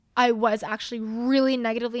I was actually really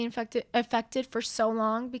negatively affected for so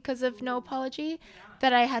long because of no apology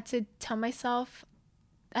that I had to tell myself,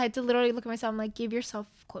 I had to literally look at myself and like, give yourself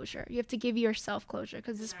closure. You have to give yourself closure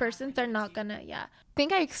because this person, they're not gonna, I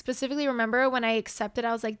think I specifically remember when I accepted,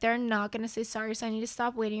 I was like, they're not gonna say sorry, so I need to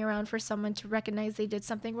stop waiting around for someone to recognize they did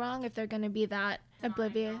something wrong if they're gonna be that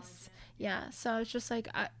oblivious. Yeah, so I was just like,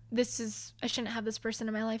 I shouldn't have this person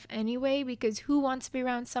in my life anyway, because who wants to be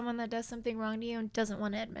around someone that does something wrong to you and doesn't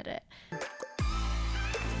want to admit it?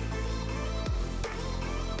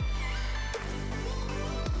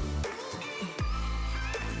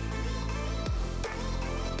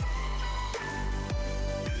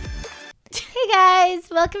 Hey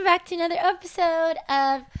guys, welcome back to another episode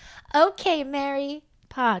of Okay Mary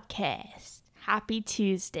Podcast. Happy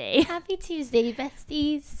Tuesday. Happy Tuesday,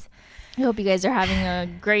 besties. I hope you guys are having a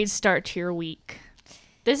great start to your week.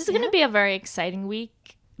 This is going to be a very exciting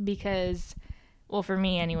week because, well, for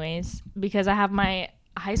me anyways, because I have my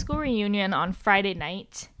high school reunion on Friday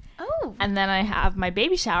night. Oh. And then I have my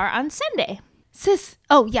baby shower on Sunday. Sis,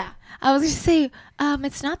 oh yeah, I was going to say,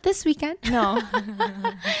 it's not this weekend. No.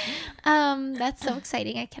 That's so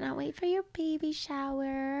exciting. I cannot wait for your baby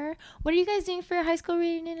shower. What are you guys doing for your high school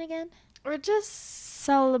reunion again? We're just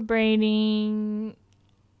celebrating,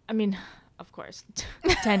 I mean, of course,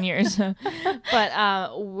 10 years.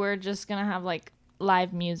 But we're just going to have like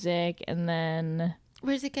live music and then...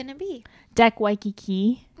 Where's it going to be? Deck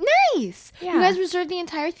Waikiki. Nice. Yeah. You guys reserved the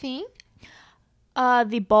entire thing?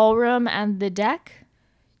 The ballroom and the deck.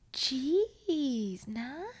 Jeez,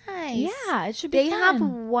 nice. Yeah, it should be They fun. have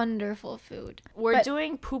wonderful food. We're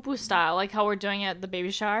doing poo-poo style, like how we're doing at the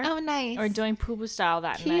baby shower. Oh, nice. We're doing poo-poo style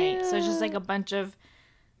that Cute. night. So it's just like a bunch of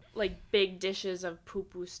like big dishes of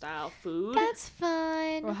poo-poo style food. That's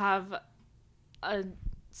fun. We'll have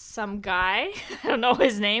some guy, I don't know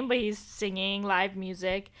his name, but he's singing live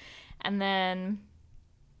music. And then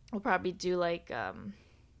we'll probably do like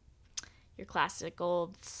your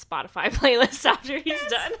classical Spotify playlist after he's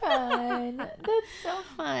done. Fun. That's so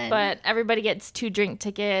fun. But everybody gets 2 drink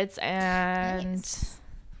tickets, and nice.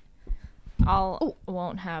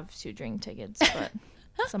 Won't have 2 drink tickets, but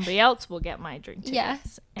somebody else will get my drink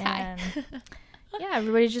tickets. Yeah. And yeah,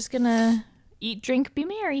 everybody's just gonna eat, drink, be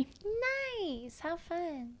merry. Nice. How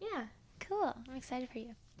fun. Yeah. Cool. I'm excited for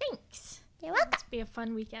you. Thanks. You're welcome. It'll be a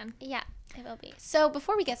fun weekend. Yeah, it will be. So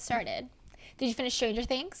before we get started, did you finish Stranger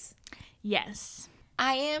Things? Yes.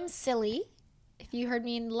 I am silly. If you heard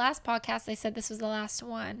me in the last podcast, I said this was the last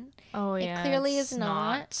one. Oh, yeah. It clearly is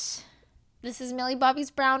not. This is Millie Bobby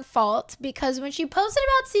Brown's fault, because when she posted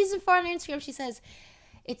about season 4 on Instagram, she says,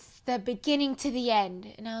 it's the beginning to the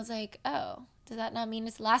end. And I was like, oh, does that not mean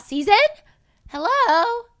it's the last season?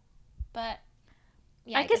 Hello? But,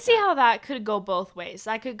 yeah. I could see how that could go both ways.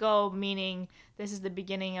 That could go meaning this is the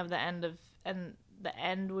beginning of the end of, and the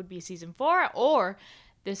end would be season 4, or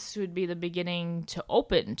this would be the beginning to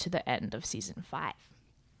open to the end of season 5.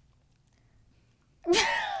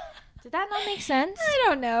 Did that not make sense? I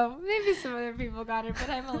don't know. Maybe some other people got it,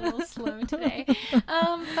 but I'm a little slow today.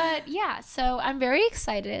 But yeah, so I'm very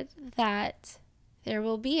excited that there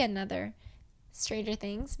will be another Stranger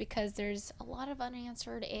Things, because there's a lot of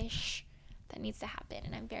unanswered-ish that needs to happen,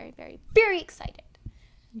 and I'm very, very, very excited.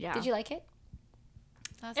 Yeah. Did you like it?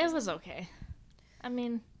 It was okay. I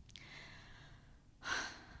mean,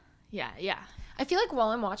 yeah. I feel like while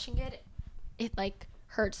I'm watching it, it like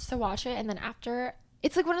hurts to watch it, and then after,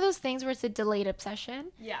 it's like one of those things where it's a delayed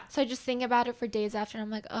obsession. Yeah. So I just think about it for days after, and I'm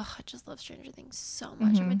like, oh, I just love Stranger Things so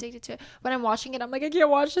much. I'm addicted to it. When I'm watching it, I'm like, I can't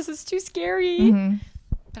watch this. It's too scary.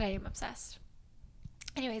 But I am obsessed.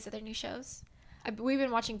 Anyways, other new shows. We've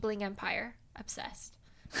been watching Bling Empire. Obsessed.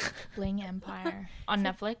 Bling Empire on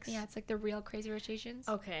Netflix. Yeah, it's like the real Crazy Rich Asians.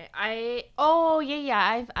 Okay. I've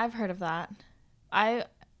heard of that. I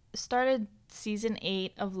started season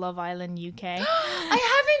 8 of Love Island UK. I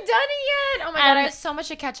haven't done it yet. Oh my god, I have so much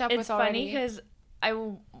to catch up with already. It's funny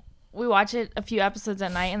because we watch it a few episodes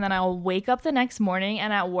at night, and then I'll wake up the next morning,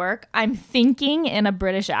 and at work I'm thinking in a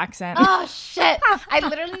British accent. Oh shit! I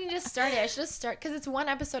literally need to start it. I should start, because it's 1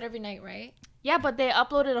 episode every night, right? Yeah, but they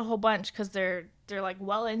uploaded a whole bunch because they're like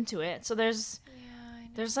well into it. So there's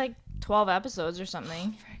like 12 episodes or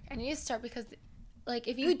something. Oh, I need to start, because like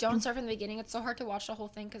if you don't start from the beginning, it's so hard to watch the whole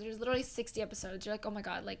thing, because there's literally 60 episodes. You're like, oh my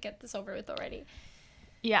god, like get this over with already.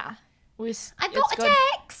 Yeah. I got a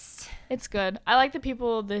text. It's good. I like the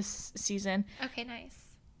people this season. Okay, nice.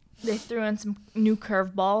 They threw in some new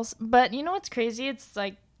curveballs. But you know what's crazy? It's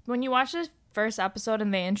like when you watch the first episode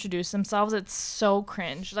and they introduce themselves, it's so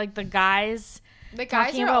cringe. Like the guys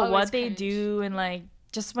talking about what always they cringe. do, and like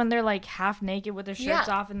just when they're like half naked with their shirts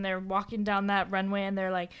Yeah. off and they're walking down that runway and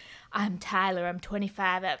they're like, I'm Tyler, I'm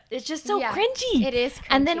 25. It's just so Yeah, cringy. it is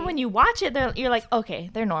And then cringy. when you watch it, you're like, okay,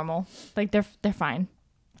 they're normal. Like they're fine.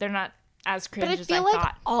 They're not as cringe But I as feel I like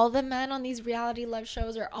thought. all the men on these reality love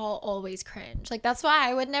shows are all always cringe. Like, that's why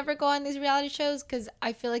I would never go on these reality shows, because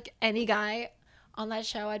I feel like any guy on that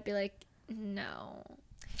show, I'd be like, no.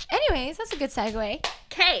 Anyways, that's a good segue.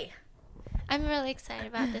 Okay. I'm really excited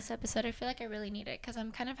about this episode. I feel like I really need it because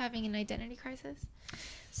I'm kind of having an identity crisis.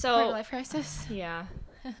 So Quarter life crisis. yeah,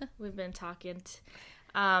 we've been talking,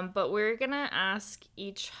 but we're gonna ask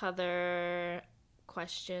each other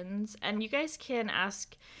questions, and you guys can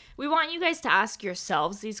ask. We want you guys to ask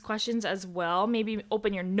yourselves these questions as well. Maybe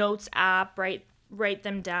open your notes app, write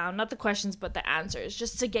them down. Not the questions, but the answers,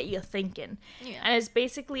 just to get you thinking. Yeah. And it's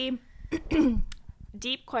basically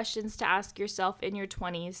deep questions to ask yourself in your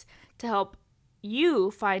 20s to help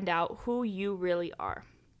you find out who you really are.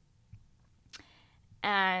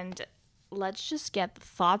 And let's just get the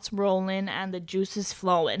thoughts rolling and the juices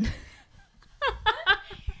flowing.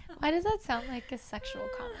 Why does that sound like a sexual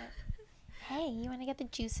comment? Hey, you want to get the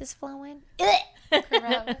juices flowing?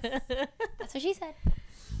 Gross. That's what she said.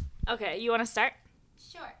 Okay, you want to start?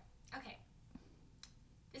 Sure. Okay.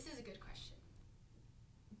 This is a good question.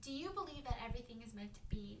 Do you believe that everything is meant to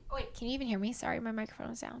be... Oh, wait. Can you even hear me? Sorry, my microphone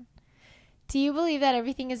was down. Do you believe that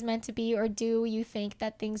everything is meant to be, or do you think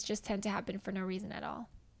that things just tend to happen for no reason at all?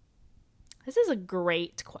 This is a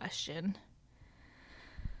great question.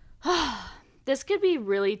 This could be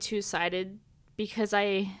really two-sided because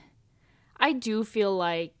I do feel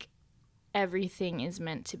like everything is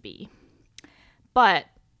meant to be. But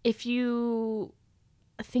if you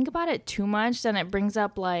think about it too much, then it brings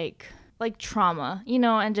up like trauma,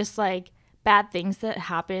 and just like bad things that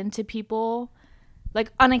happen to people,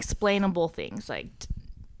 like unexplainable things, like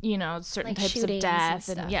certain Like types of shootings death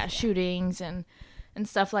and and stuff, yeah. shootings and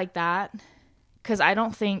stuff like that. Because I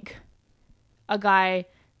don't think a guy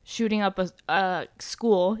shooting up a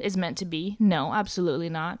school is meant to be. No, absolutely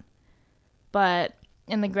not. But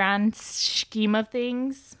in the grand scheme of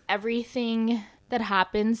things, everything that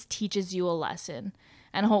happens teaches you a lesson.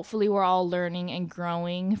 And hopefully we're all learning and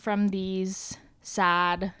growing from these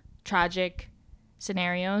sad, tragic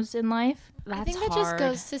scenarios in life. That's I think that hard. just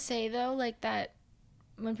goes to say, though, like that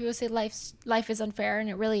when people say life is unfair, and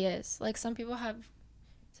it really is. Like, some people have...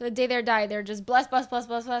 So the day they die, they're just blessed,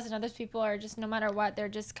 and other people are just, no matter what, they're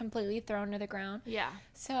just completely thrown to the ground. Yeah.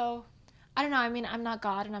 So, I don't know. I mean, I'm not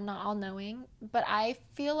God and I'm not all-knowing, but I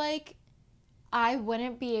feel like I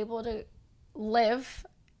wouldn't be able to live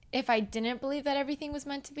if I didn't believe that everything was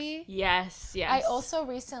meant to be. Yes. I also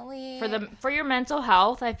recently... For your mental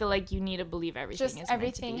health, I feel like you need to believe everything is meant to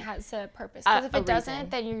everything be. has a purpose. Because if a it doesn't, reason.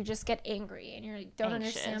 then you just get angry and you don't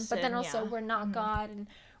Anxious understand. But then and, also, yeah. we're not God and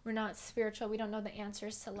we're not spiritual. We don't know the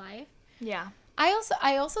answers to life. Yeah. I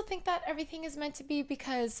also think that everything is meant to be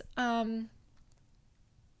because,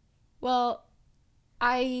 well,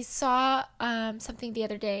 I saw something the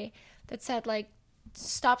other day that said, like,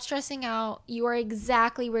 stop stressing out. You are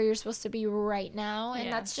exactly where you're supposed to be right now.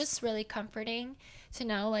 And that's Yes. just really comforting to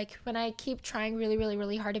know. Like, when I keep trying really, really,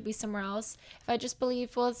 really hard to be somewhere else, if I just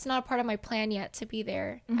believe, well, it's not a part of my plan yet to be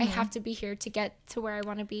there. I have to be here to get to where I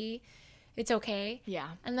want to be. It's okay.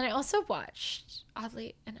 Yeah. And then I also watched,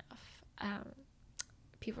 oddly enough,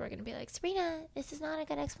 people are going to be like, Sabrina, this is not a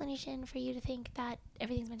good explanation for you to think that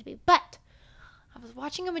everything's meant to be. But I was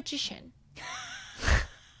watching a magician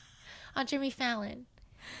on Jimmy Fallon,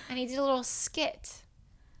 and he did a little skit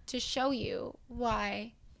to show you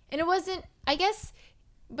why. And it wasn't, I guess,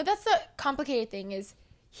 but that's the complicated thing is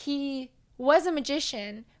he was a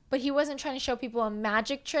magician, but he wasn't trying to show people a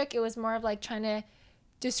magic trick. It was more of like trying to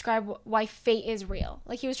describe why fate is real.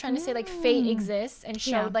 Like, he was trying to say, like, fate exists and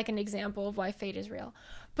showed like an example of why fate is real.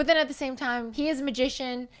 But then at the same time, he is a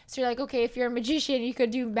magician, so you're like, okay, if you're a magician, you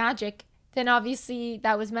could do magic, then obviously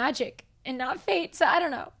that was magic and not fate. So I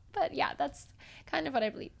don't know. But yeah, that's kind of what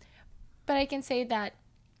I believe. But I can say that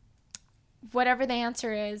whatever the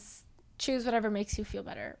answer is, choose whatever makes you feel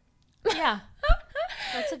better. Yeah.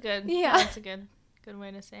 That's a good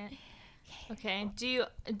way to say it. Okay.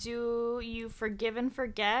 Do you forgive and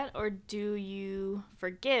forget, or do you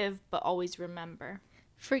forgive but always remember?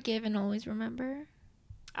 Forgive and always remember.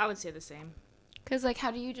 I would say the same. Because, like,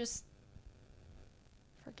 how do you just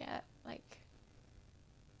forget? Like,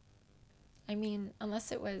 I mean,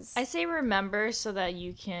 unless it was... I say remember so that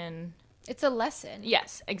you can... It's a lesson.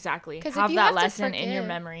 Yes, exactly. 'Cause if have you that have to lesson in your forgive-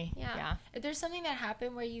 memory. Yeah. If there's something that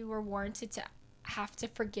happened where you were warranted to have to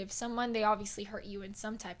forgive someone, they obviously hurt you in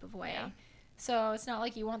some type of way. Yeah. So it's not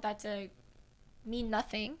like you want that to mean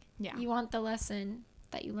nothing. Yeah. You want the lesson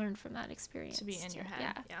that you learned from that experience. To be in your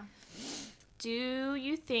head. Yeah. Do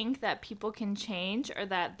you think that people can change, or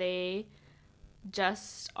that they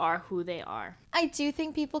just are who they are? I do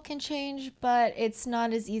think people can change, but it's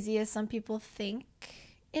not as easy as some people think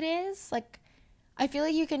it is. Like, I feel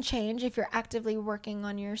like you can change if you're actively working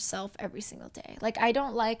on yourself every single day. Like, I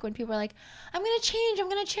don't like when people are like, I'm going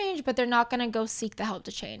to change, but they're not going to go seek the help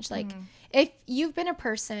to change. Like, if you've been a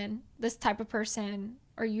person, this type of person,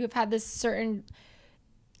 or you have had this certain,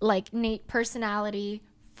 like, innate personality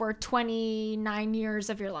for 29 years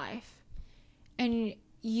of your life, and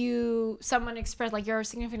someone expressed, like, your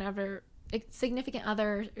significant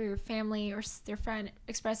other or your family or your friend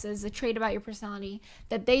expresses a trait about your personality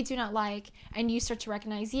that they do not like, and you start to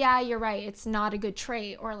recognize, yeah, you're right, it's not a good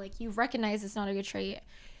trait, or like you recognize it's not a good trait,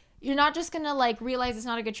 you're not just gonna like realize it's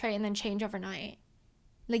not a good trait and then change overnight.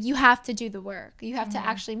 Like, you have to do the work. You have to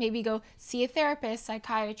actually maybe go see a therapist,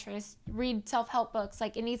 psychiatrist, read self-help books.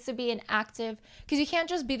 Like, it needs to be an active, because you can't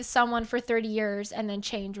just be someone for 30 years and then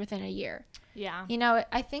change within a year. Yeah. You know,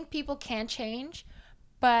 I think people can change,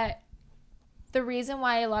 but the reason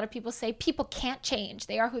why a lot of people say people can't change,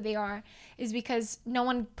 they are who they are, is because no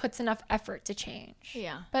one puts enough effort to change.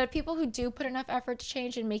 Yeah. But people who do put enough effort to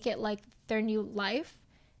change and make it like their new life,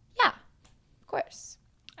 yeah, of course.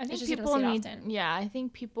 I think people I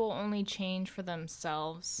think people only change for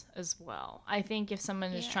themselves as well. I think if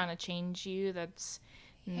someone is trying to change you, that's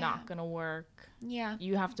not going to work. Yeah.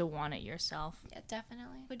 You have to want it yourself. Yeah,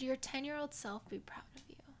 definitely. Would your 10-year-old self be proud of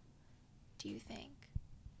you, do you think?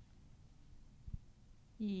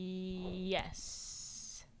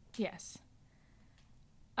 Yes.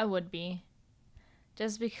 I would be.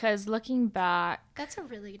 Just because looking back... That's a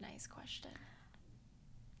really nice question.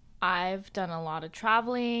 I've done a lot of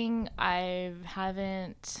traveling. I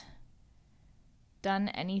haven't done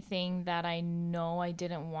anything that I know I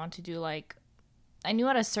didn't want to do. Like, I knew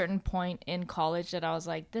at a certain point in college that I was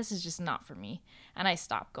like, this is just not for me. And I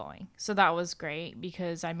stopped going. So that was great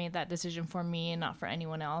because I made that decision for me and not for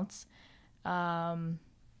anyone else. I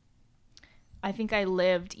think I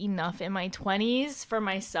lived enough in my 20s for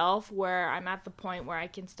myself where I'm at the point where I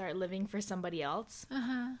can start living for somebody else.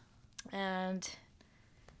 And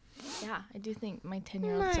yeah, I do think my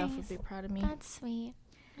 10-year-old self would be proud of me. That's sweet.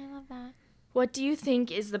 I love that. What do you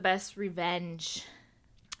think is the best revenge?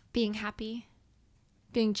 Being happy.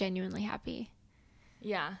 Being genuinely happy.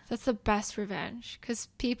 Yeah. That's the best revenge. Because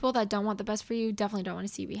people that don't want the best for you definitely don't want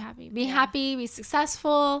to see you be happy. Be happy, be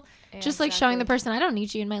successful. Yeah, just like showing the person, I don't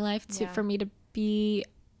need you in my life for me to be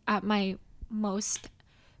at my most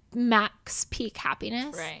max peak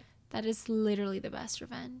happiness. Right. That is literally the best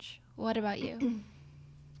revenge. What about you?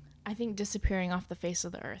 I think disappearing off the face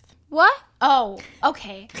of the earth. What? Oh,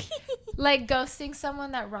 okay. Like ghosting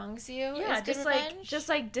someone that wrongs you. Yeah, is good revenge? just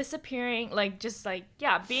like disappearing,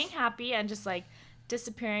 being happy and just like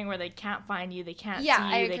disappearing where they can't find you, they can't see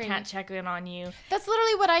you, they can't check in on you. That's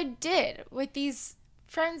literally what I did with these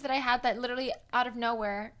friends that I had that literally out of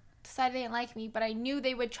nowhere decided they didn't like me, but I knew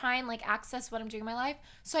they would try and like access what I'm doing in my life,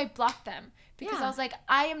 so I blocked them because I was like,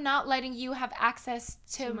 I am not letting you have access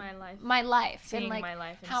to my life seeing and like my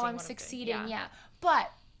life and how I'm succeeding. Yeah,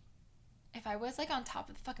 but if I was like on top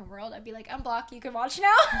of the fucking world, I'd be like, unblock, you can watch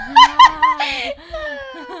now.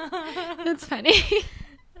 That's funny.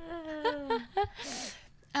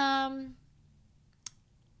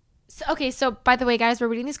 So by the way, guys, we're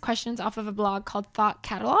reading these questions off of a blog called Thought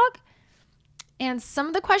Catalog. And some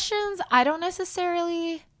of the questions I don't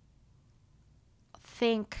necessarily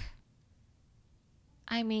think,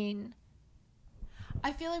 I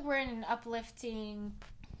feel like we're in an uplifting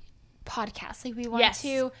podcast. Like, we want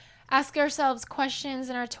to ask ourselves questions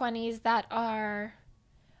in our 20s that are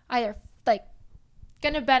either like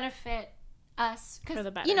going to benefit us. For the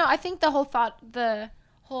better. You know, I think the whole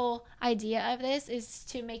idea of this is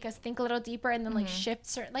to make us think a little deeper and then like shift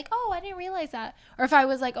certain, like, oh, I didn't realize that. Or if I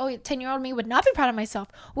was like, oh, 10-year-old me would not be proud of myself,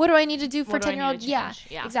 what do I need to do for 10-year-old? Yeah,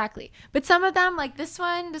 exactly. But some of them, like this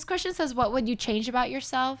question says, what would you change about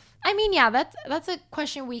yourself? I mean, yeah, that's a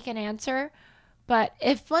question we can answer. But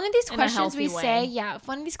if one of these questions if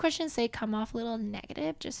one of these questions come off a little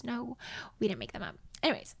negative, just know we didn't make them up.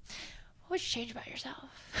 Anyways, what would you change about yourself?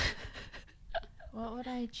 What would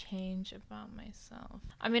I change about myself?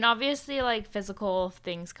 I mean, obviously, like, physical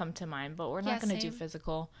things come to mind, but we're not going to do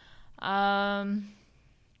physical. I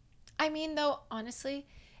mean, though, honestly,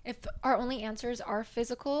 if our only answers are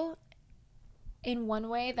physical, in one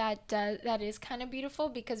way, that is kind of beautiful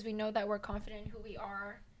because we know that we're confident in who we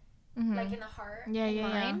are, like, in the heart and mind.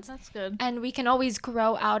 Yeah, that's good. And we can always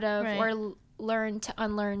grow out of or learn to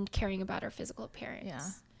unlearn caring about our physical appearance. Yeah.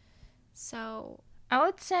 So... I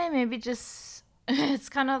would say maybe just It's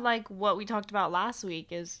kind of like what we talked about last week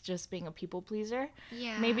is just being a people pleaser.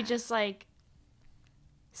 Yeah. Maybe just like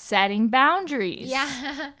setting boundaries.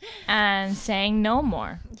 Yeah. And saying no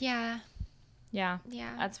more. Yeah. Yeah.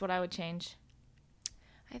 Yeah. That's what I would change.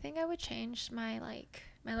 I think I would change my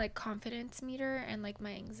confidence meter and like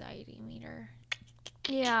my anxiety meter.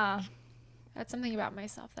 Yeah. That's something about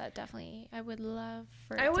myself that definitely I would love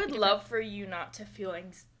for. I would love for you not to feel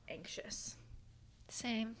anxious.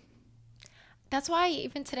 Same. That's why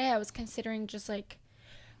even today I was considering just like,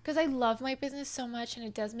 because I love my business so much and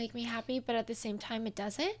it does make me happy, but at the same time it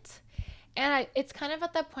doesn't. And it's kind of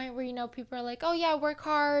at that point where, you know, people are like, oh yeah, work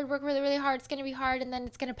hard, work really, really hard. It's going to be hard and then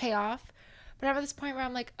it's going to pay off. But I'm at this point where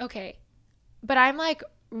I'm like, okay, but I'm like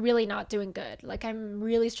really not doing good. Like I'm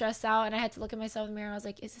really stressed out and I had to look at myself in the mirror. I was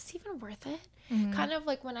like, is this even worth it? Mm-hmm. Kind of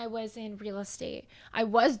like when I was in real estate. I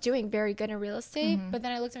was doing very good in real estate, but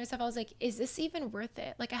then I looked at myself, I was like, is this even worth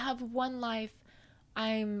it? Like I have one life.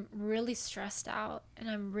 I'm really stressed out and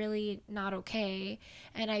I'm really not okay.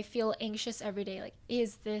 And I feel anxious every day. Like,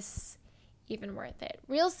 is this even worth it?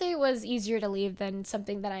 Real estate was easier to leave than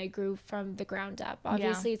something that I grew from the ground up.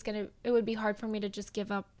 Obviously, it would be hard for me to just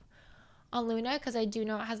give up on Luna because I do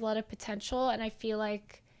know it has a lot of potential. And I feel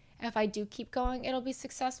like if I do keep going, it'll be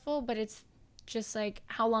successful. But it's just like,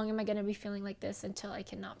 how long am I going to be feeling like this until I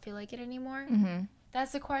cannot feel like it anymore? Mm-hmm.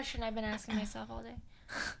 That's the question I've been asking myself all day.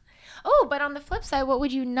 Oh, but on the flip side, what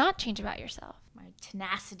would you not change about yourself? My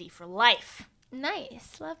tenacity for life.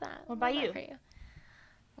 Nice. Love that. What about you?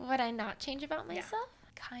 What would I not change about myself?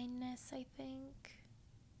 Yeah. Kindness, I think.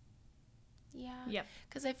 Yeah. Yep.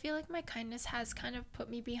 Because I feel like my kindness has kind of put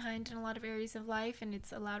me behind in a lot of areas of life, and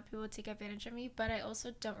it's allowed people to take advantage of me, but I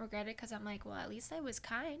also don't regret it because I'm like, well, at least I was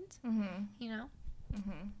kind. Mm-hmm. You know?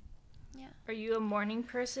 Mm-hmm. Yeah. Are you a morning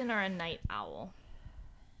person or a night owl?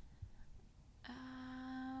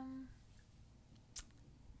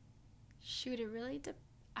 Shoot, it really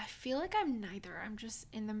I feel like I'm neither. I'm just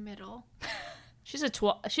in the middle. She's a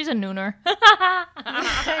nooner. I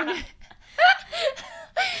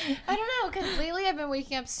don't know, because lately I've been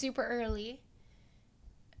waking up super early.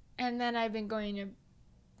 And then I've been going to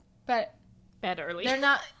bed early.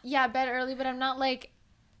 Bed early, but I'm not like,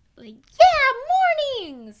 yeah,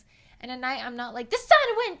 mornings. And at night, I'm not like, the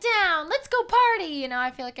sun went down, let's go party. You know, I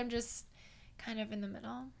feel like I'm just kind of in the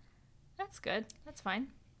middle. That's good. That's fine.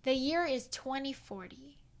 The year is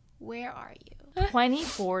 2040. Where are you?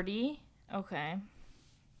 2040? Okay.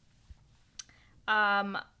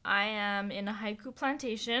 I am in a haiku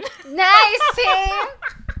plantation. Nice, same.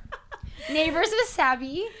 Neighbors with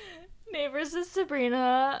Sabby. Neighbors with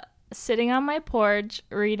Sabrina. Sitting on my porch,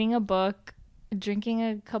 reading a book, drinking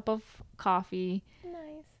a cup of coffee.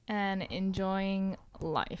 Nice. And enjoying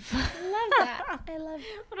life. I love that. I love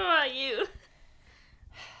it. What about you?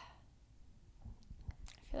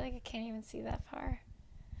 I feel like I can't even see that far.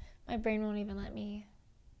 My brain won't even let me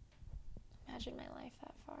imagine my life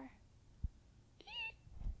that far.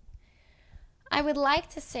 I would like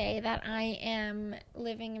to say that I am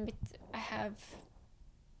living I'm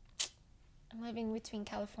living between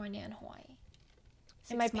California and Hawaii.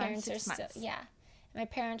 And my parents are still, my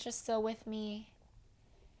parents are still with me.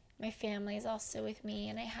 My family is all still with me,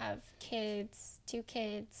 and I have kids, 2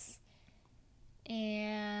 kids.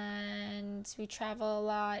 And we travel a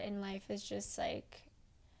lot, and life is just like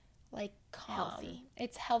calm. Healthy.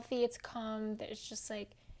 It's healthy, it's calm. There's just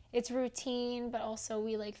like, it's routine, but also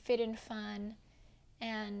we like fit in fun,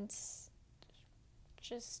 and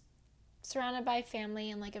just surrounded by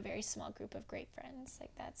family and like a very small group of great friends.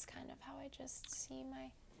 Like that's kind of how I just see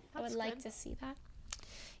I would like to see that.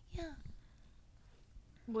 Yeah.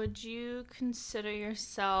 Would you consider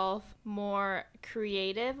yourself more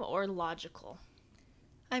creative or logical?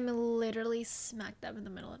 I'm literally smack dab in the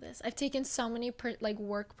middle of this. I've taken so many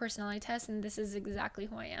work personality tests, and this is exactly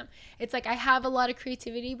who I am. It's like I have a lot of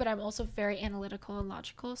creativity, but I'm also very analytical and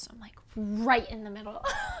logical, so I'm like right in the middle.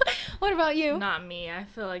 What about you? Not me. I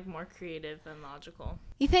feel like more creative than logical.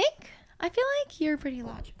 You think? I feel like you're pretty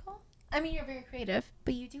logical. I mean, you're very creative,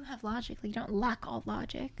 but you do have logic. You don't lack all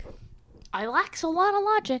logic. I lack a lot of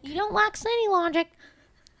logic. You don't lack any logic.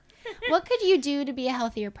 What could you do to be a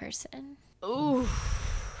healthier person? Ooh.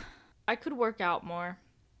 I could work out more.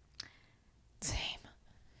 Same.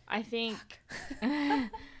 I think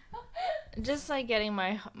just like getting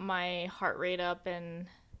my heart rate up, and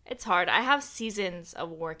it's hard. I have seasons of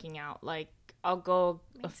working out. Like I'll go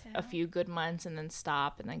a few good months and then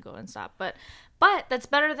stop and then go and stop. But that's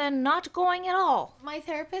better than not going at all. My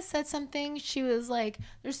therapist said something. She was like,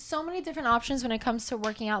 there's so many different options when it comes to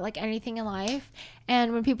working out, like anything in life.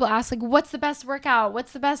 And when people ask, like, what's the best workout?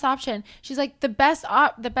 What's the best option? She's like, the best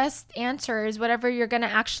answer is whatever you're going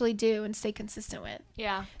to actually do and stay consistent with.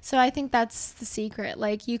 Yeah. So I think that's the secret.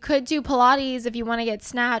 Like, you could do Pilates if you want to get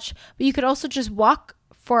snatched, but you could also just walk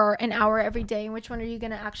for an hour every day. And which one are you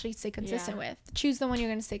going to actually stay consistent with? Choose the one you're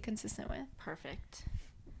going to stay consistent with. Perfect.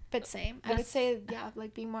 But same. I would say, yeah,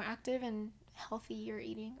 like being more active and healthier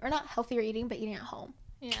eating. Or not healthier eating, but eating at home.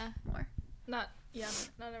 Yeah. More. Not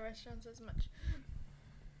at restaurants as much.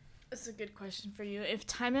 This is a good question for you. If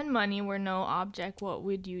time and money were no object, what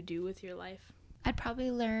would you do with your life? I'd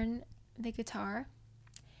probably learn the guitar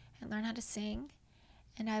and learn how to sing.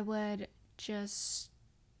 And I would just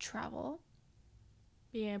travel.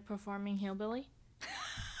 Be a performing hillbilly?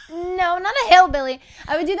 No, not a hillbilly.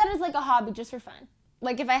 I would do that as like a hobby just for fun.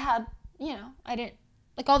 Like if I had, I didn't,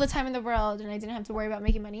 like all the time in the world and I didn't have to worry about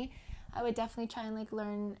making money, I would definitely try and like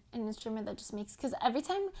learn an instrument that just makes, because every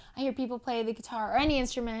time I hear people play the guitar or any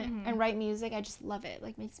instrument and write music, I just love it.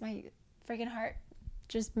 Like makes my freaking heart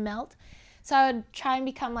just melt. So I would try and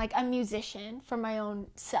become like a musician for my own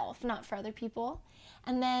self, not for other people.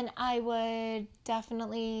 And then I would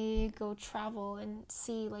definitely go travel and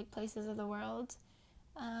see like places of the world.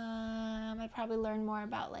 I'd probably learn more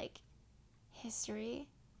about like history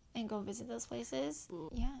and go visit those places.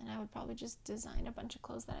 Yeah, and I would probably just design a bunch of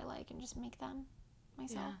clothes that I like and just make them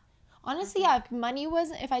myself. Yeah. Honestly, yeah,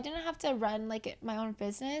 if I didn't have to run like my own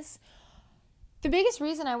business, the biggest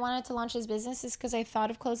reason I wanted to launch this business is because I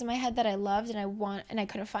thought of clothes in my head that I loved and I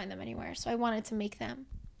couldn't find them anywhere. So I wanted to make them.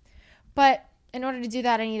 But in order to do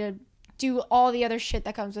that, I need to do all the other shit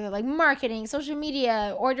that comes with it, like marketing, social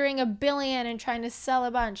media, ordering 1 billion and trying to sell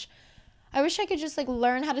a bunch. I wish I could just like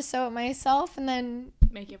learn how to sew it myself and then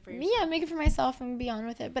make it for yourself. Yeah, make it for myself and be on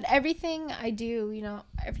with it. But everything I do,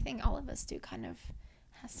 everything all of us do kind of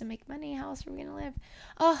has to make money. How else are we going to live?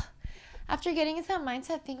 Oh, after getting into that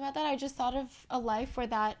mindset, thinking about that, I just thought of a life where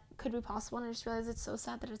that could be possible, and I just realized it's so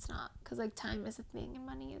sad that it's not, because like time is a thing and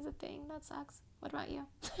money is a thing. That sucks. What about you?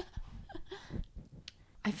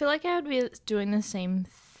 I feel like I would be doing the same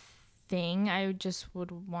thing. I just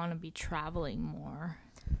would want to be traveling more.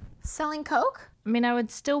 Selling Coke? I mean, I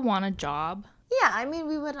would still want a job. Yeah, I mean,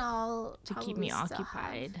 we would all to keep me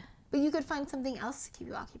occupied. But you could find something else to keep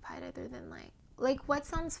you occupied other than like what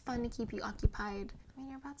sounds fun to keep you occupied? I mean,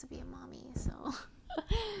 you're about to be a mommy, so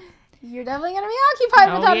you're definitely gonna be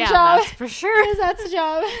occupied without a job. That's for sure. Because that's a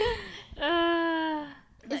job.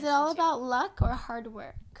 Is it all about luck or hard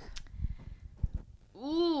work?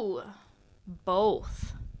 Ooh,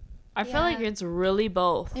 both. I feel like it's really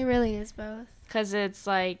both. It really is both. Because it's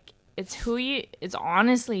like, it's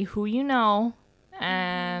honestly who you know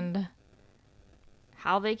and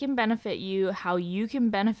how they can benefit you, how you can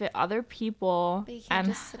benefit other people. But you can't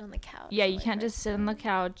just sit on the couch. Yeah, you can't just sit on the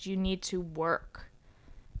couch. You need to work.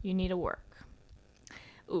 You need to work.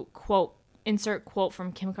 Ooh, insert quote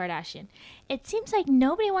from Kim Kardashian. It seems like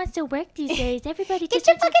nobody wants to work these days. Everybody just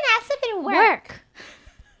get your fucking ass up and work.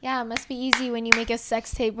 Yeah, it must be easy when you make a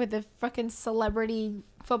sex tape with a fucking celebrity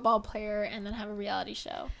football player and then have a reality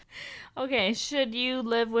show. Okay, should you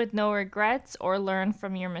live with no regrets or learn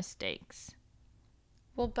from your mistakes?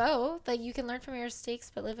 Well, both. Like, you can learn from your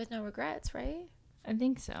mistakes but live with no regrets, right? I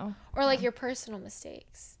think so. Or, like, your personal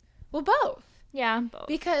mistakes. Well, both. Yeah, both.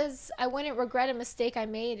 Because I wouldn't regret a mistake I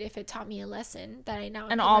made if it taught me a lesson that I now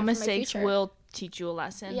and all mistakes will teach you a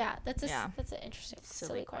lesson. Yeah, that's an interesting,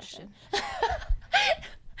 silly question.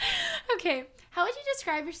 Okay, how would you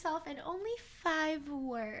describe yourself in only 5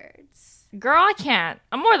 words? Girl, I can't.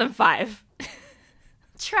 I'm more than 5.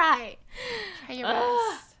 Try your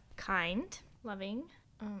best. Kind, loving,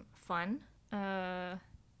 fun, down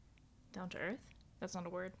to earth. That's not a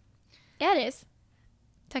word. Yeah, it is.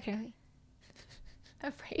 Technically.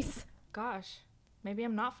 A phrase. Gosh, maybe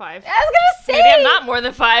I'm not 5. I was gonna say. Maybe I'm not more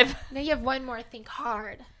than 5. Now you have one more. Think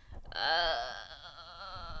hard.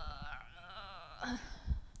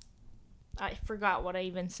 I forgot what I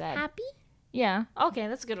even said. Happy? Yeah. Okay,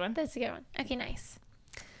 that's a good one. That's a good one. Okay, nice.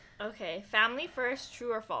 Okay, family first,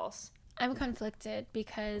 true or false? I'm conflicted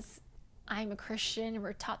because I'm a Christian and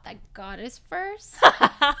we're taught that God is first.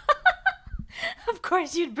 Of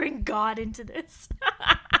course you'd bring God into this.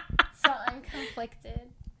 So I'm conflicted.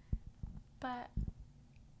 But,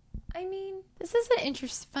 I mean, this is an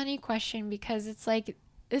funny question because it's like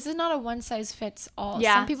this is not a one size fits all.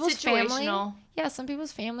 Yeah, some people's family, situational. some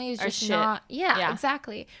people's family is Or just shit. not. Yeah, Yeah.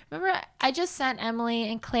 exactly. Remember, I just sent Emily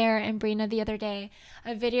and Claire and Brina the other day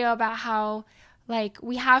a video about how like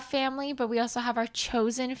we have family, but we also have our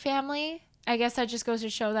chosen family. I guess that just goes to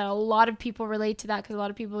show that a lot of people relate to that because a lot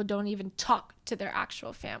of people don't even talk to their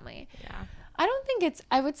actual family. Yeah. I don't think it's.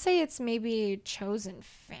 I would say it's maybe chosen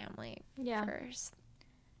family Yeah. first.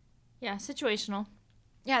 Yeah, situational.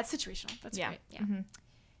 Yeah, it's situational. That's Yeah. great. Yeah. Mhm.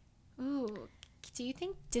 Ooh, do you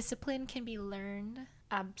think discipline can be learned?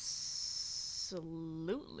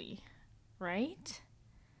 Absolutely. Right?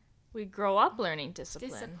 We grow up learning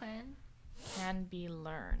discipline. Can be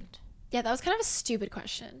learned. Yeah, that was kind of a stupid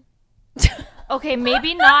question. Okay,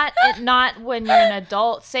 maybe not when you're an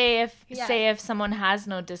adult. Say if Yeah. someone has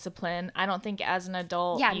no discipline, I don't think as an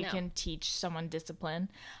adult you no. can teach someone discipline.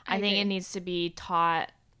 I I think agree. it needs to be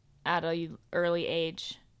taught at a early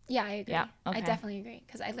age. Yeah, I agree. Yeah, okay. I definitely agree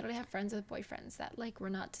because I literally have friends with boyfriends that like were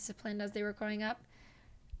not disciplined as they were growing up,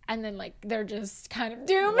 and then like they're just kind of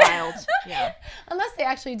doomed. Wild. Yeah. Unless they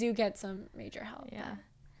actually do get some major help. Yeah.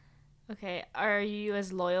 Okay, are you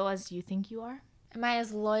as loyal as you think you are? Am I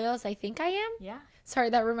as loyal as I think I am? Yeah. Sorry,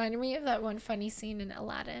 that reminded me of that one funny scene in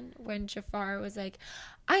Aladdin when Jafar was like,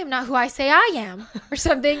 I am not who I say I am, or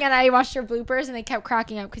something. And I watched their bloopers and they kept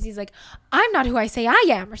cracking up because he's like, I'm not who I say I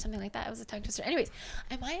am, or something like that. It was a tongue twister. Anyways,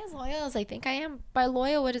 am I as loyal as I think I am? By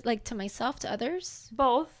loyal, what is like to myself, to others?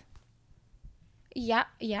 Both. Yeah.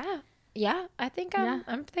 I think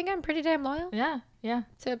I'm pretty damn loyal Yeah.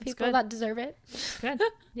 to people good. that deserve it. Good.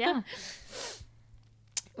 Yeah.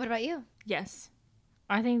 What about you? Yes.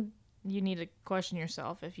 I think you need to question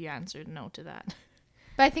yourself if you answered no to that.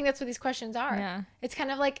 But I think that's what these questions are. Yeah. It's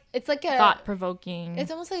kind of like it's like a Thought provoking.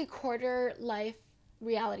 It's almost like a quarter life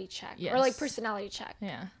reality check or Yes. like personality check.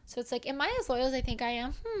 Yeah. So it's like, am I as loyal as I think I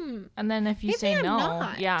am? And then if you Maybe say I'm no,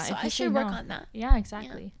 not. yeah, So if I you should say work no. on that. Yeah,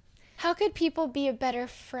 exactly. How could people be a better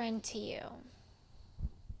friend to you?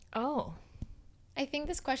 Oh. I think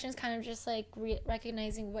this question is kind of just like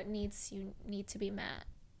recognizing what needs you need to be met.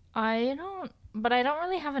 I don't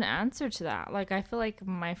really have an answer to that. Like, I feel like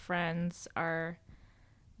my friends are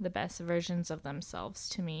the best versions of themselves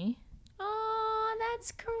to me. Oh,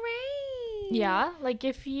 that's great. Yeah, like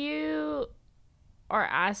if you are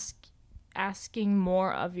asking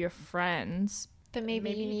more of your friends, But maybe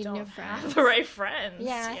you need don't new friends. have the right friends.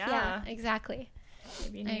 Yeah, exactly.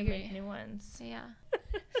 Maybe you I need to agree. make new ones. Yeah.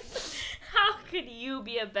 How could you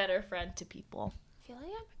be a better friend to people? I feel like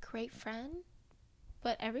I'm a great friend,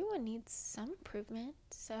 but everyone needs some improvement.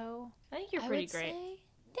 So I think you're I pretty would great. say-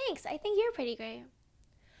 thanks. I think you're pretty great.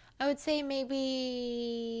 I would say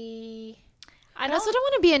maybe. I also don't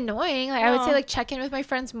want to be annoying. Like I would say, No. like check in with my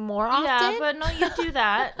friends more often. Yeah, but no, you do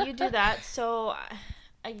that. You do that. So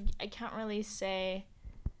I can't really say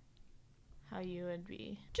how you would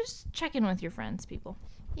be. Just check in with your friends, people.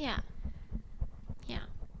 Yeah.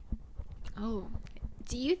 Oh,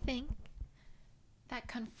 do you think that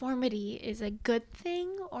conformity is a good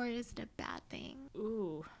thing or is it a bad thing?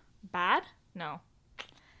 Ooh, bad? No.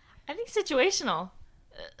 I think situational.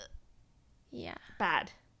 Yeah.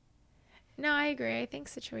 Bad. No, I agree. I think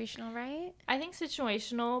situational, right? I think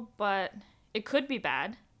situational, but it could be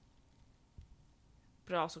bad.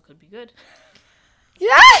 But it also could be good.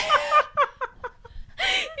 Yeah.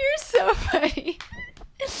 You're so funny.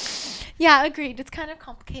 Yeah, agreed. It's kind of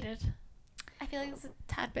complicated. I feel like it's a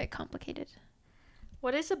tad bit complicated.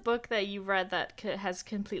 What is a book that you read that has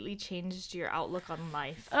completely changed your outlook on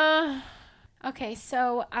life? Okay,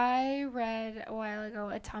 so I read a while ago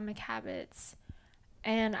Atomic Habits,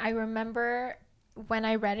 and I remember when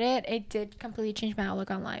I read it, it did completely change my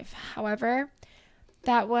outlook on life. However,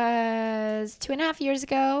 that was 2.5 years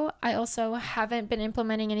ago. I also haven't been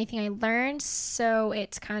implementing anything I learned, so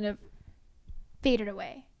it's kind of faded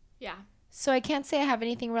away. Yeah. So I can't say I have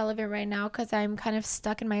anything relevant right now because I'm kind of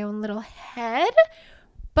stuck in my own little head.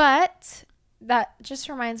 But that just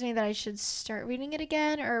reminds me that I should start reading it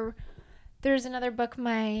again. Or there's another book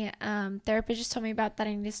my therapist just told me about that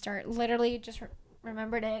I need to start. Literally just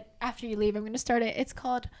remembered it. After you leave, I'm going to start it. It's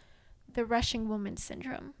called The Rushing Woman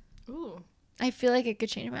Syndrome. Ooh. I feel like it could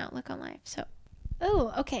change my outlook on life. So,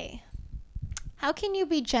 okay. How can you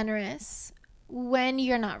be generous when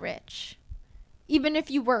you're not rich? Even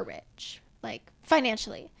if you were rich, like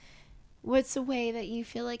financially, what's a way that you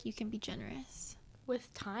feel like you can be generous?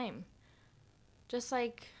 With time. Just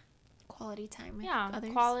like, Quality time with yeah,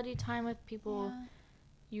 others. quality time with people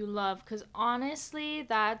you love. Because honestly,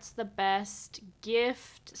 that's the best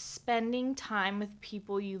gift. Spending time with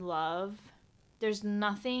people you love. There's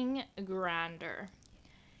nothing grander.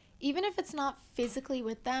 even if it's not physically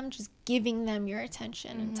with them, just giving them your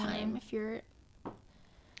attention and time. If you're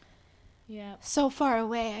so far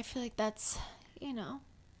away, I feel like that's,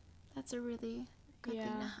 that's a really good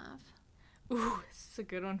thing to have. Ooh, this is a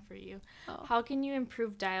good one for you. Oh. How can you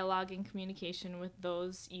improve dialogue and communication with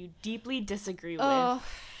those you deeply disagree with? Oh.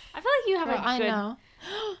 I feel like you have a good... I know.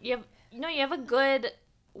 You have a good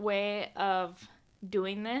way of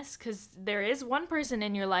doing this, because there is one person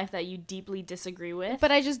in your life that you deeply disagree with.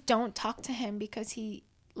 But I just don't talk to him because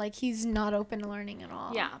he's not open to learning at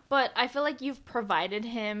all. Yeah, but I feel like you've provided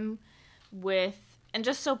him with... And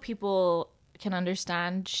just so people can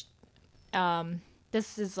understand...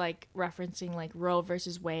 this is like referencing like Roe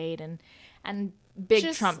versus Wade and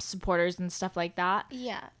big Trump supporters and stuff like that.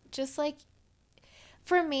 Yeah. Just like,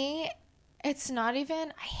 for me, it's not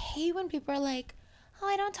even, I hate when people are like, oh,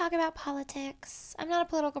 I don't talk about politics. I'm not a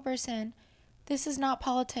political person. This is not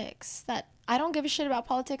politics. That I don't give a shit about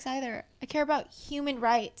politics either. I care about human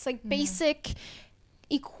rights, like basic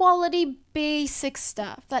equality, basic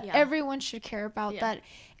stuff that everyone should care about. That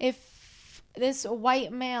if this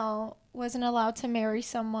white male wasn't allowed to marry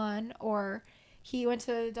someone, or he went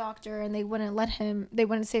to the doctor and they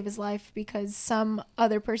wouldn't save his life because some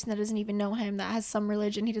other person that doesn't even know him, that has some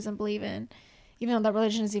religion he doesn't believe in, even though that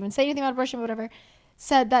religion doesn't even say anything about abortion, whatever,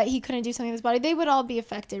 said that he couldn't do something with his body, they would all be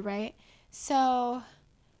affected, right? So,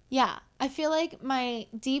 yeah, I feel like my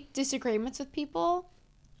deep disagreements with people,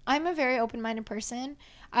 I'm a very open-minded person.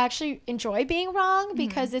 I actually enjoy being wrong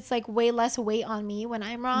because it's like way less weight on me when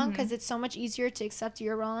I'm wrong, because it's so much easier to accept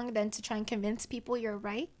you're wrong than to try and convince people you're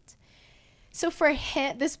right. So for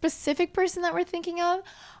this specific person that we're thinking of,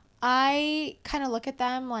 I kind of look at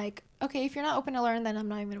them like, okay, if you're not open to learn, then I'm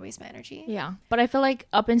not even going to waste my energy. Yeah, but I feel like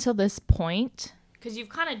up until this point, because you've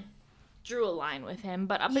kind of drew a line with him,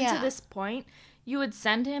 but up until this point, you would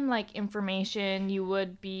send him like information, you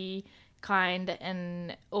would be kind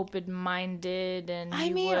and open-minded, and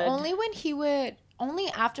only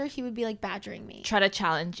after he would be like badgering me, try to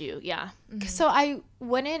challenge you. So I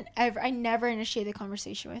never initiated the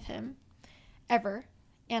conversation with him ever,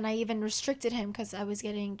 and I even restricted him because I was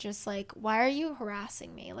getting just like, why are you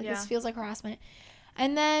harassing me? Like this feels like harassment.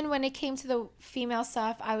 And then when it came to the female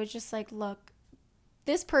stuff, I was just like, look,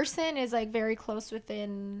 this person is like very close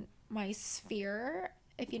within my sphere,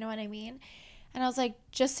 if you know what I mean. And I was like,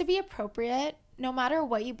 just to be appropriate, no matter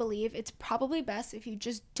what you believe, it's probably best if you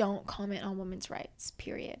just don't comment on women's rights,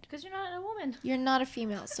 period. Because you're not a woman. You're not a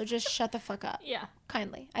female, so just shut the fuck up. Yeah.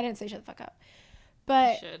 Kindly. I didn't say shut the fuck up.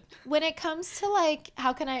 But when it comes to like,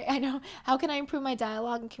 how can I improve my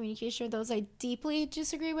dialogue and communication with those I deeply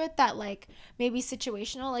disagree with, that like maybe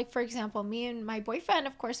situational, like for example, me and my boyfriend,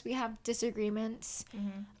 of course, we have disagreements.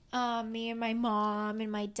 Me and my mom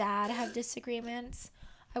and my dad have disagreements.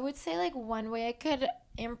 I would say like one way I could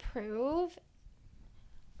improve,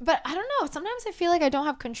 but I don't know. Sometimes I feel like I don't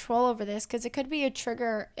have control over this because it could be a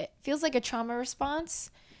trigger. It feels like a trauma response.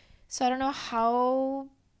 So I don't know how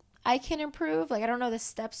I can improve. Like I don't know the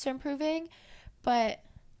steps to improving, but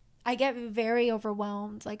I get very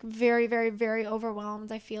overwhelmed, like very, very, very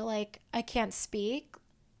overwhelmed. I feel like I can't speak,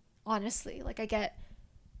 honestly. Like I get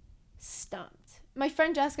stumped. My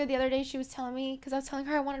friend Jessica the other day, she was telling me, because I was telling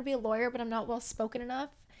her I wanted to be a lawyer, but I'm not well-spoken enough.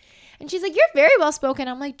 And she's like, you're very well-spoken.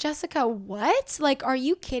 I'm like, Jessica, what? Like, are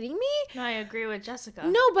you kidding me? No, I agree with Jessica.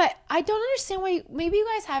 No, but I don't understand why. Maybe you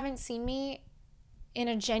guys haven't seen me in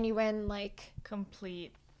a genuine, like...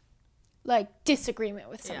 complete... like, disagreement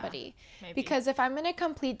with somebody. Yeah, maybe. Because if I'm in a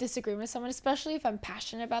complete disagreement with someone, especially if I'm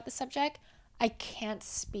passionate about the subject, I can't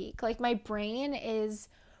speak. Like, my brain is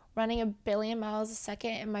running a billion miles a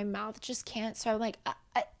second and my mouth just can't. So I'm like,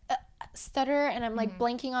 stutter, and I'm like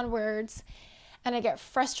blanking on words. And I get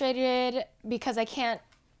frustrated because I can't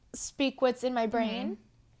speak what's in my brain.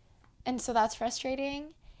 And so that's frustrating.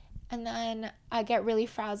 And then I get really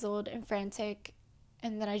frazzled and frantic.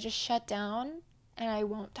 And then I just shut down and I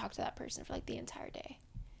won't talk to that person for like the entire day.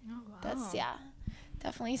 Oh, wow. That's,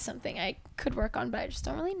 definitely something I could work on, but I just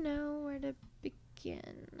don't really know where to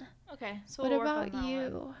begin. Okay, so what we'll about you?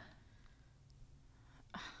 One.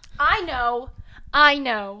 I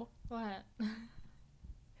know. What?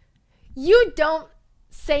 You don't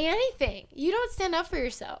say anything. You don't stand up for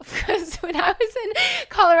yourself. Because when I was in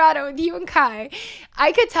Colorado with you and Kai,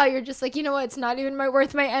 I could tell you're just like, you know what? It's not even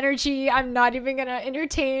worth my energy. I'm not even going to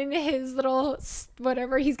entertain his little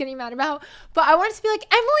whatever he's getting mad about. But I wanted to be like,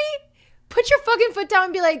 Emily, put your fucking foot down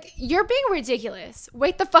and be like, you're being ridiculous.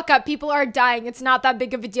 Wake the fuck up. People are dying. It's not that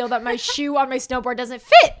big of a deal that my shoe on my snowboard doesn't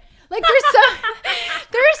fit. Like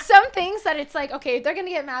there are some things that it's like, okay, they're gonna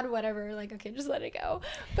get mad, whatever. Like, okay, just let it go.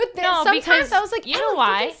 But then sometimes I was like, you know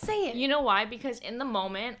why? Say it. You know why? Because in the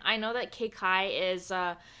moment, I know that Kai is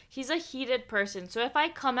he's a heated person. So if I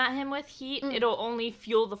come at him with heat, it'll only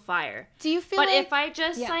fuel the fire. Do you feel? But like,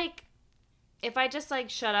 if I just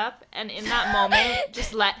shut up and in that moment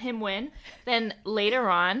just let him win, then later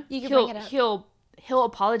on he'll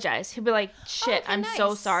apologize. He'll be like, "Shit, I'm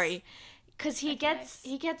so sorry," because he gets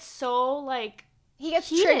so like he gets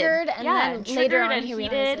heated. triggered, and then later on he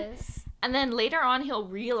realizes. And then later on he'll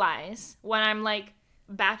realize when I'm like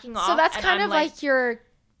backing off. So that's kind of like your.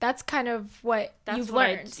 That's kind of what you've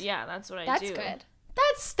learned. That's what I do. That's good.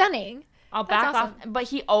 That's stunning. I'll back off, but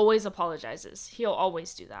he always apologizes. He'll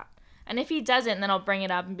always do that. And if he doesn't, then I'll bring it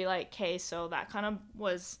up and be like, "Okay, so that kind of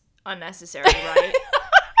was unnecessary, right?"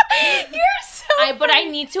 You're so But I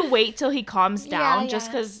need to wait till he calms down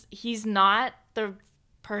just because he's not the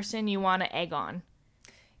person you want to egg on.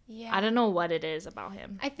 Yeah. I don't know what it is about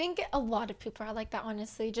him. I think a lot of people are like that,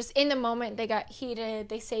 honestly. Just in the moment, they got heated,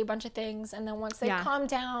 they say a bunch of things, and then once they calm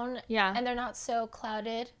down and they're not so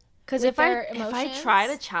clouded. Because if I try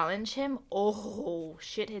to challenge him,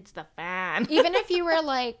 shit hits the fan. Even if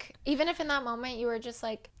in that moment you were just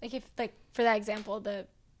like if for that example, the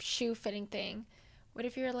shoe fitting thing, what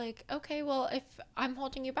if you're like, okay, well, if I'm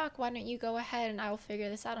holding you back, why don't you go ahead and I'll figure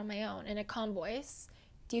this out on my own in a calm voice?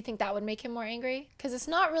 Do you think that would make him more angry? Because it's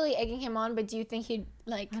not really egging him on, but do you think he'd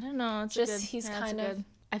I don't know.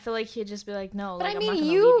 I feel like he'd just be like, no. But like, I mean, I'm not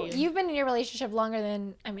gonna leave you. You've been in your relationship longer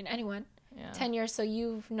than anyone. Yeah. 10 years, so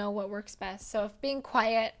you know what works best. So if being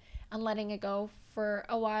quiet and letting it go for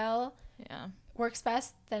a while works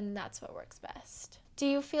best, then that's what works best. Do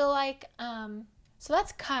you feel like so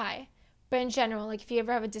that's Kai, but in general, like if you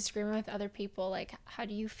ever have a disagreement with other people, like how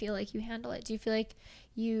do you feel like you handle it? Do you feel like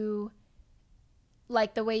you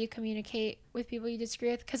like the way you communicate with people you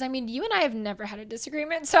disagree with? Because I mean, you and I have never had a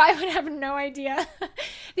disagreement, so I would have no idea.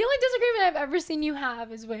 The only disagreement I've ever seen you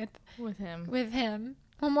have is with him.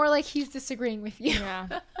 Well, more like he's disagreeing with you.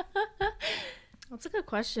 Yeah. That's a good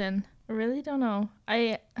question. I really don't know.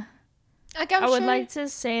 I would like to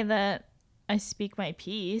say that I speak my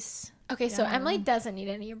piece. Okay, so Emily doesn't need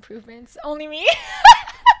any improvements. Only me.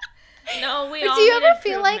 No, we but all do you need ever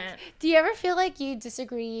improvement. Do you ever feel like you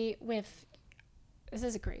disagree with? This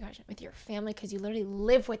is a great question. With your family, because you literally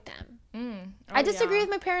live with them. I disagree with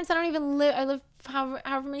my parents. I don't even live. I live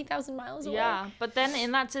however many thousand miles away. Yeah, but then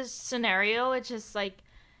in that scenario, it's just like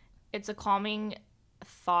it's a calming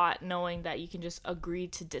thought knowing that you can just agree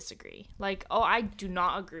to disagree. Like, oh, I do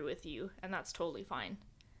not agree with you, and that's totally fine.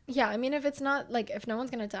 Yeah, I mean, if it's not like if no one's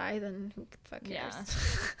gonna die, then who the fuck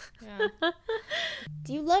cares? Yeah.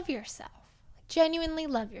 Do you love yourself? Like, genuinely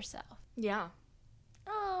love yourself? Yeah.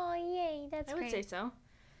 Oh, yay! That's great. I would say so.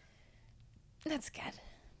 That's good.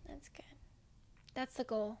 That's the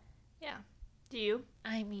goal. Yeah. Do you?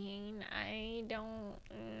 I mean, I don't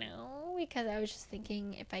know, because I was just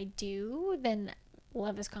thinking if I do, then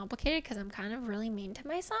love is complicated because I'm kind of really mean to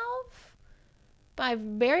myself. But I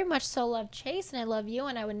very much so love Chase and I love you,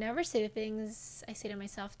 and I would never say the things I say to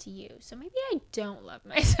myself to you. So maybe I don't love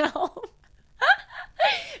myself.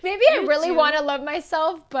 Maybe I really want to love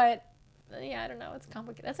myself, but yeah, I don't know. It's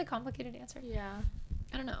complicated. That's a complicated answer. Yeah.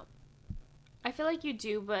 I don't know. I feel like you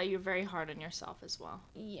do, but you're very hard on yourself as well.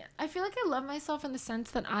 Yeah. I feel like I love myself in the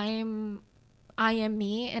sense that I am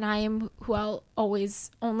me, and I am who I'll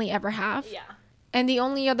always only ever have. Yeah. And the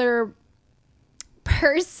only other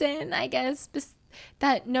person, I guess,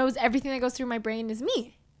 that knows everything that goes through my brain is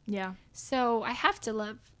me. Yeah. So I have to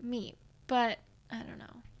love me. But I don't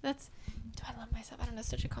know. Do I love myself? I don't know. It's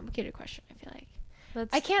such a complicated question, I feel like.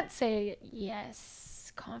 I can't say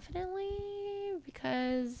yes confidently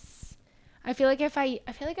because I feel like if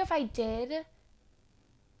I did,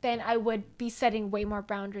 then I would be setting way more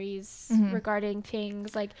boundaries regarding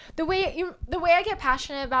things like the way I get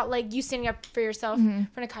passionate about like you standing up for yourself in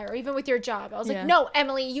front of Kai, or even with your job. I was like, no,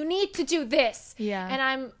 Emily, you need to do this. Yeah.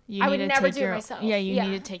 And I would never do it myself. Yeah, you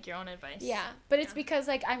need to take your own advice. Yeah. But it's because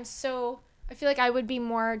like I feel like I would be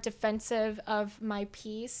more defensive of my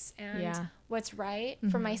peace and what's right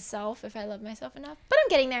for myself if I love myself enough. But I'm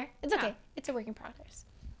getting there. It's okay. It's a work in progress.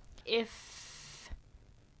 If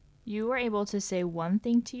you were able to say one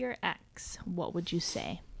thing to your ex, what would you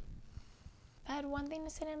say? If I had one thing to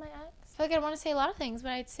say to my ex, I feel like I'd want to say a lot of things,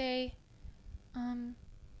 but I'd say,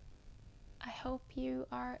 I hope you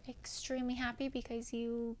are extremely happy because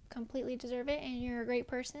you completely deserve it and you're a great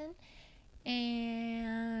person.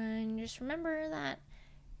 And just remember that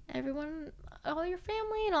everyone, all your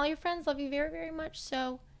family and all your friends love you very, very much.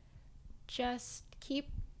 So just keep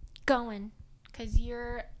going because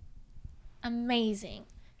you're amazing.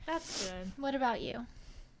 That's good. What about you?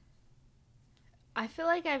 I feel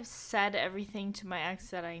like I've said everything to my ex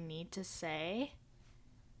that I need to say.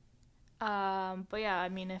 But yeah, I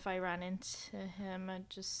mean, if I ran into him,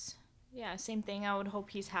 same thing. I would hope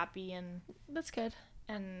he's happy That's good.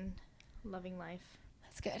 and loving life.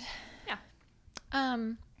 That's good. Yeah.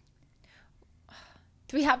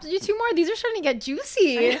 Do we have to do 2 more? These are starting to get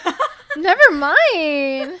juicy. Never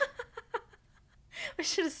mind. We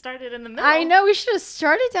should have started in the middle. I know, we should have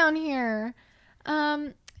started down here.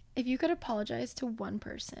 If you could apologize to one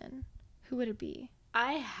person, who would it be?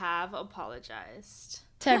 I have apologized.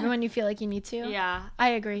 To everyone you feel like you need to? Yeah. I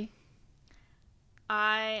agree.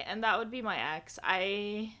 And that would be my ex.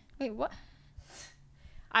 Wait, what?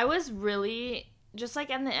 I was really, just like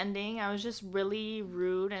in the ending, I was just really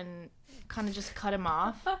rude and kind of just cut him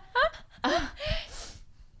off.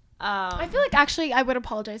 I feel like actually I would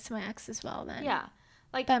apologize to my ex as well then. Yeah.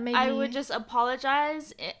 Like, that made I would just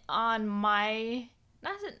apologize on my,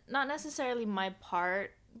 not necessarily my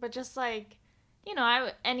part, but just like, you know,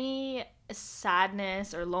 any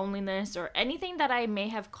sadness or loneliness or anything that I may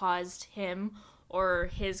have caused him or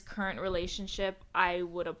his current relationship, I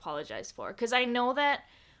would apologize for. Because I know that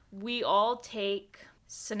we all take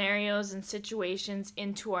scenarios and situations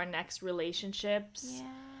into our next relationships.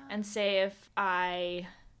 Yeah. And say if I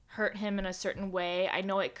hurt him in a certain way, I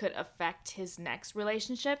know it could affect his next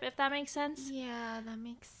relationship, if that makes sense. Yeah, that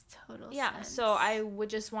makes total sense. Yeah, so I would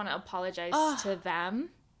just want to apologize to them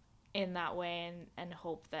in that way and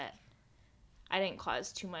hope that I didn't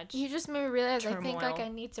cause too much. You just made me realize turmoil. I think like I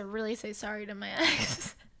need to really say sorry to my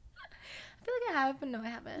ex. I feel like I have, but no, I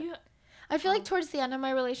haven't. I feel like towards the end of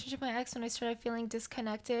my relationship with my ex, when I started feeling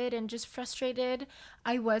disconnected and just frustrated,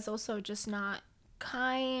 I was also just not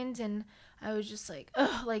kind, and I was just like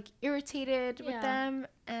irritated with them,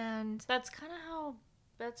 and that's how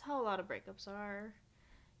a lot of breakups are.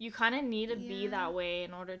 You kind of need to be that way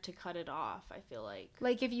in order to cut it off, I feel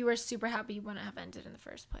like if you were super happy, you wouldn't have ended in the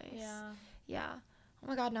first place. Yeah. Oh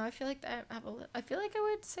my god, now I feel like I feel like I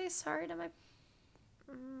would say sorry to my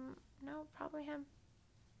no, probably him.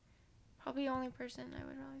 Probably the only person I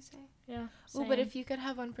would probably say. Yeah. Oh, but if you could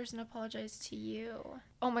have one person apologize to you.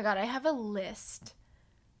 Oh my god, I have a list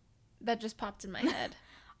that just popped in my head.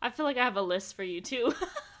 I feel like I have a list for you too.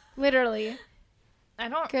 Literally.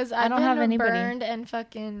 Because I don't have anybody burned and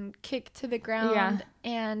fucking kicked to the ground,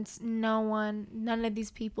 and none of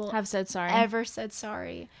these people have said sorry. Ever said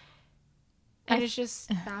sorry. And it's just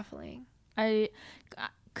baffling.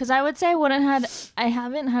 Because I would say I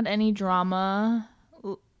haven't had any drama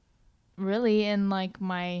really in like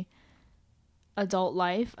my adult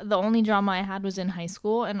life. The only drama I had was in high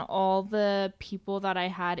school, and all the people that I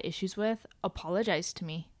had issues with apologized to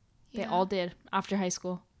me. They all did after high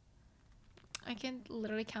school. I can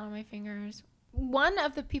literally count on my fingers. One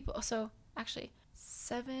of the people, so actually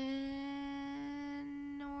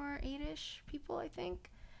 7 or 8-ish people, I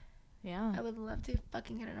think. Yeah. I would love to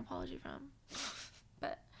fucking get an apology from.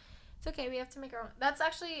 But it's okay, we have to make our own. That's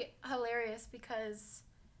actually hilarious because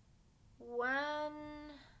one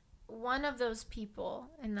of those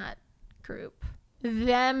people in that group,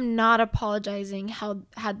 them not apologizing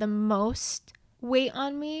had the most weight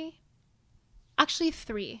on me. Actually,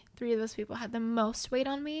 three of those people had the most weight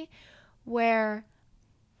on me, where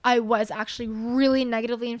I was actually really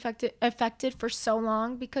negatively affected for so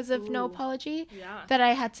long because of no apology that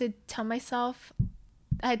I had to tell myself,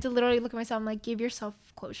 I had to literally look at myself and like, give yourself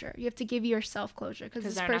closure. You have to give yourself closure because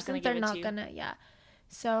this person, they're not gonna,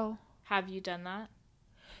 So. Have you done that?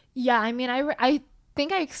 Yeah, I mean, I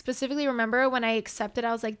think I specifically remember when I accepted,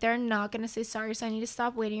 I was like, they're not going to say sorry, so I need to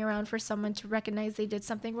stop waiting around for someone to recognize they did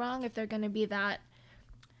something wrong if they're going to be that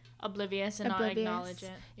oblivious and not acknowledge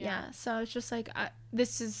it. Yeah, so I was just like, I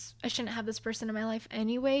shouldn't have this person in my life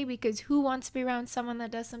anyway, because who wants to be around someone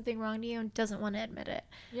that does something wrong to you and doesn't want to admit it?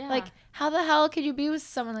 Yeah. Like, how the hell could you be with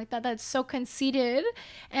someone like that that's so conceited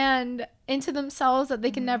and into themselves that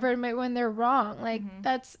they can never admit when they're wrong? Like,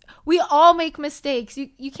 we all make mistakes.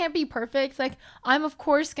 You can't be perfect. Like, I'm of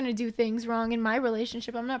course going to do things wrong in my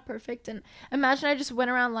relationship. I'm not perfect. And imagine I just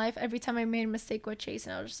went around life every time I made a mistake with Chase,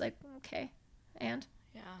 and I was just like, okay, and?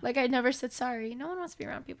 Like, I never said sorry. No one wants to be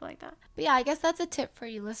around people like that. But yeah, I guess that's a tip for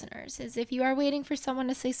you listeners, is if you are waiting for someone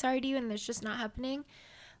to say sorry to you and it's just not happening,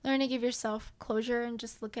 learn to give yourself closure and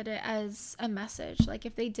just look at it as a message. Like,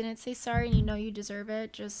 if they didn't say sorry and you know you deserve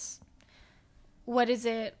it, just what is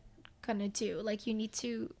it gonna do? Like, you need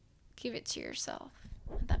to give it to yourself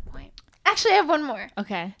at that point. Actually, I have one more.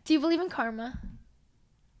 Okay. Do you believe in karma?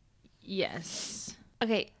 Yes.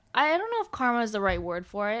 Okay, I don't know if karma is the right word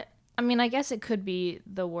for it. I mean, I guess it could be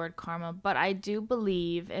the word karma, but I do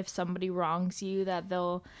believe if somebody wrongs you that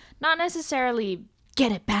they'll not necessarily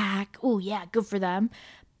get it back. Oh, yeah, good for them.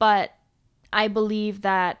 But I believe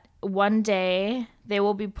that one day they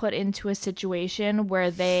will be put into a situation where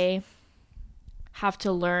they have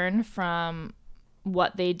to learn from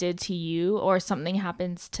what they did to you, or something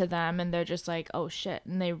happens to them and they're just like, oh shit,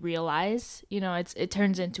 and they realize, it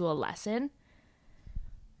turns into a lesson.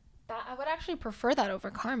 I would actually prefer that over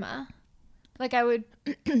karma. Like, I would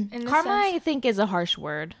in karma sense, I think is a harsh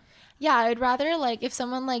word. Yeah, I'd rather, like, if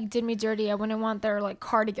someone, like, did me dirty, I wouldn't want their, like,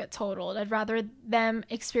 car to get totaled. I'd rather them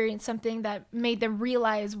experience something that made them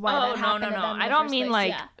realize why that happened to them. I don't mean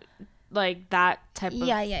like that type of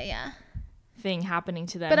thing happening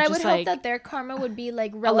to them. But I just would hope that their karma would be,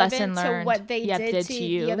 like, relevant to what they did to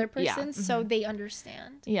the other person, so they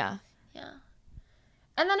understand. Yeah. Yeah.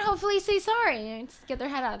 And then hopefully say sorry and just get their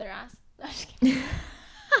head out of their ass. I'm just kidding.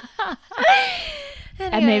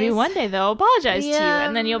 And maybe one day they'll apologize to you,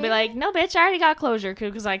 and then you'll be like, no, bitch, I already got closure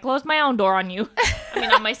because I closed my own door on you. I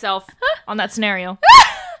mean, on myself, on that scenario.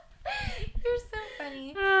 You're so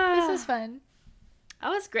funny. This was fun. That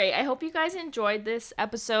was great. I hope you guys enjoyed this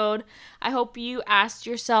episode. I hope you asked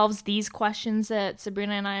yourselves these questions that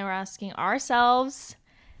Sabrina and I were asking ourselves.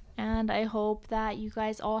 And I hope that you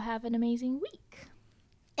guys all have an amazing week.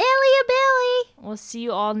 Ilya Billy. We'll see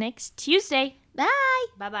you all next Tuesday. Bye.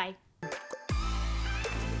 Bye-bye.